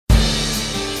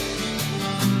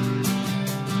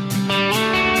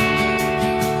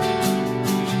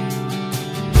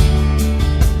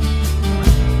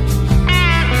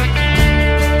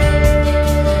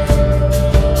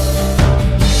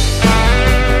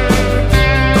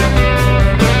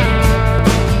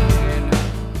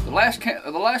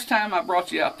last time I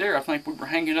brought you out there, I think we were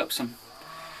hanging up some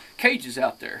cages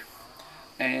out there.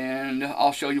 And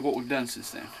I'll show you what we've done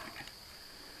since then.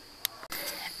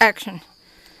 Action.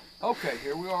 Okay,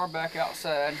 here we are back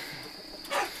outside.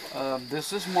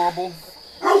 This is Marble.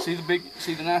 See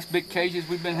the nice big cages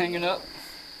we've been hanging up?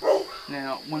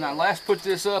 Now, when I last put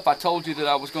this up, I told you that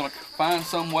I was going to find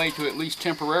some way to at least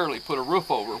temporarily put a roof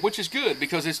over, which is good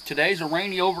because today's a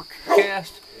rainy,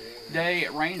 overcast day.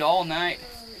 It rained all night.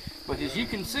 But as you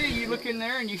can see, you look in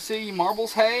there and you see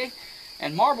Marble's hay,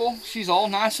 and Marble, she's all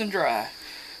nice and dry.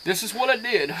 This is what I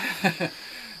did.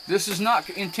 This is not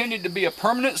intended to be a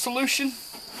permanent solution,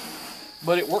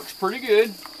 but it works pretty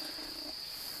good.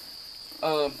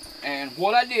 And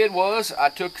what I did was I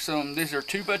took these are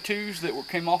 2x2s that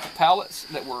came off of pallets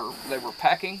that they were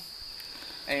packing,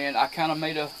 and I kind of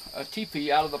made a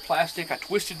teepee out of the plastic. I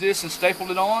twisted this and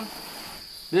stapled it on.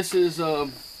 This is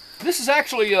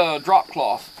actually a drop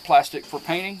cloth plastic for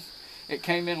painting. It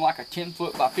came in like a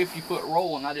 10-foot by 50-foot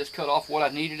roll, and I just cut off what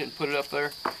I needed and put it up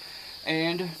there.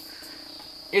 And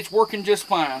it's working just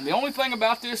fine. The only thing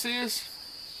about this is,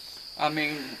 I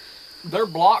mean, they're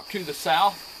blocked to the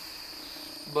south,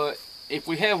 but if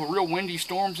we have real windy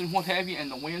storms and what have you, and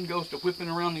the wind goes to whipping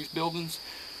around these buildings,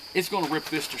 it's going to rip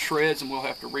this to shreds and we'll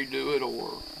have to redo it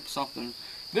or something.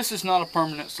 This is not a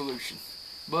permanent solution,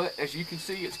 but as you can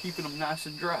see, it's keeping them nice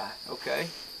and dry, okay?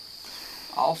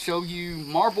 I'll show you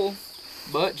Marble,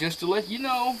 but just to let you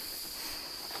know,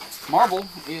 Marble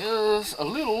is a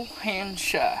little hand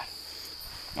shy,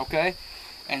 okay?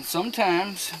 And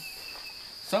sometimes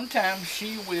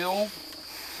she will,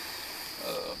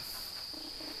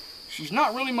 she's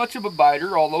not really much of a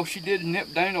biter, although she did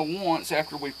nip Dana once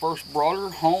after we first brought her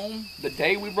home, the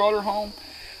day we brought her home.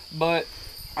 But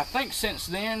I think since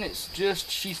then, it's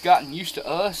just she's gotten used to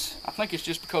us. I think it's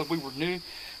just because we were new,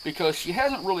 because she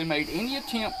hasn't really made any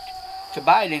attempt to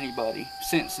bite anybody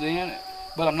since then,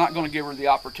 but I'm not going to give her the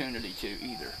opportunity to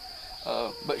either.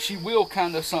 But she will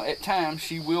kind of, at times,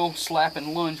 she will slap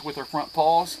and lunge with her front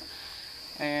paws.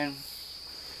 And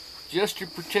just to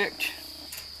protect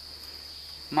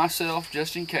myself,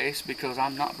 just in case, because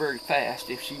I'm not very fast,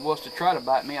 if she was to try to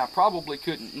bite me, I probably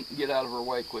couldn't get out of her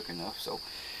way quick enough. So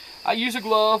I use a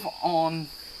glove on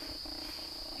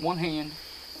one hand,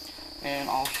 and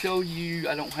I'll show you.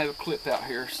 I don't have a clip out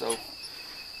here, so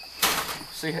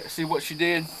see what she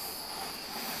did.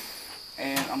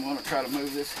 And I'm going to try to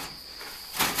move this.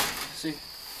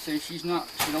 See, she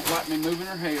don't like me moving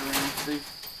her hair around. See,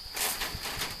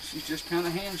 she's just kind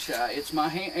of hand shy. It's my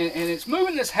hand, and it's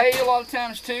moving this hay a lot of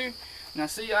times too. And I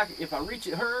see, if I reach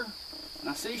at her, and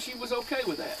I see she was okay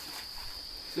with that.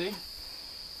 See?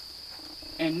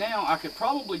 And now I could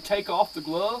probably take off the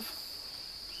glove,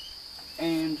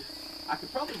 and I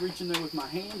could probably reach in there with my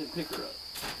hand and pick her up.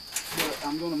 But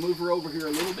I'm going to move her over here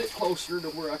a little bit closer to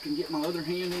where I can get my other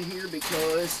hand in here,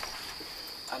 because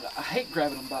I hate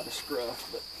grabbing them by the scruff,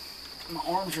 but my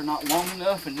arms are not long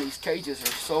enough, and these cages are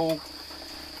so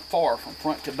far from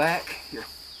front to back. Here.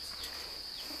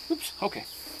 Oops, okay.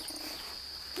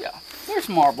 Yeah, there's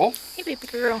Marble. Hey, baby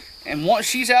girl. And once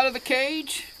she's out of the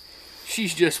cage,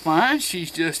 she's just fine.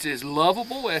 She's just as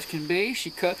lovable as can be.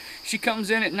 She comes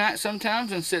in at night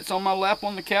sometimes and sits on my lap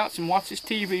on the couch and watches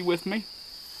TV with me.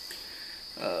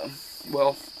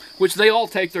 Well, which they all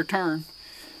take their turn.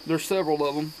 There's several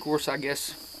of them. Of course, I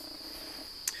guess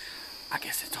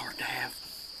it's hard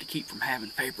to keep from having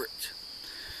favorites,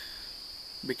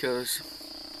 because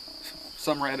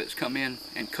some rabbits come in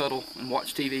and cuddle and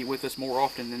watch TV with us more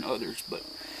often than others, but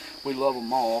we love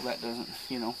them all. That doesn't,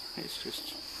 it's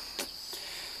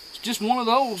just one of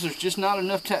those. There's just not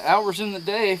enough hours in the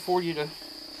day for you to,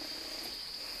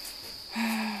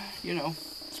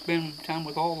 spend time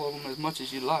with all of them as much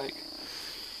as you like.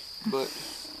 But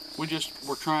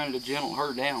we're trying to gentle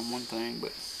her down, one thing.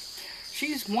 But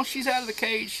once she's out of the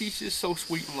cage, she's just so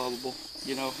sweet and lovable.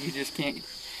 You just can't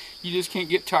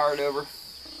get tired of her.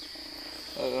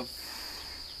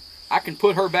 I can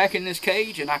put her back in this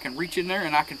cage, and I can reach in there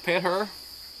and I can pet her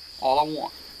all I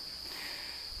want.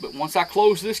 But once I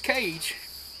close this cage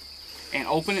and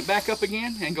open it back up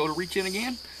again and go to reach in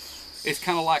again, it's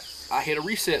kind of like I hit a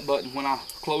reset button when I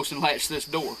close and latch this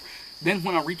door. Then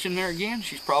when I reach in there again,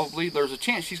 there's a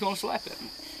chance she's going to slap at me.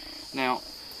 Now,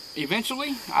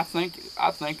 eventually, I think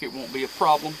it won't be a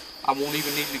problem. I won't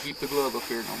even need to keep the glove up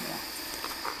here no more.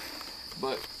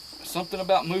 But something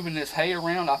about moving this hay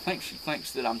around, I think she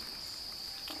thinks that I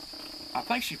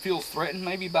think she feels threatened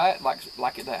maybe by it,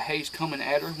 like that hay's coming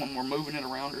at her when we're moving it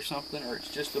around or something, or it's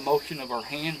just the motion of her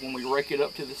hand when we rake it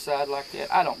up to the side like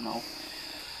that. I don't know.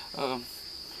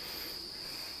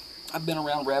 I've been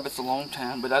around rabbits a long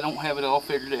time, but I don't have it all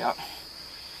figured out.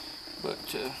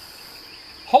 But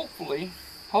hopefully,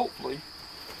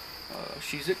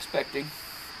 she's expecting.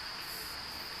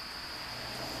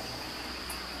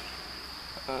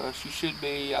 She should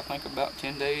be, I think, about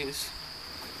 10 days.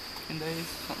 10 days,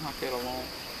 something like that along.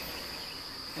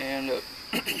 And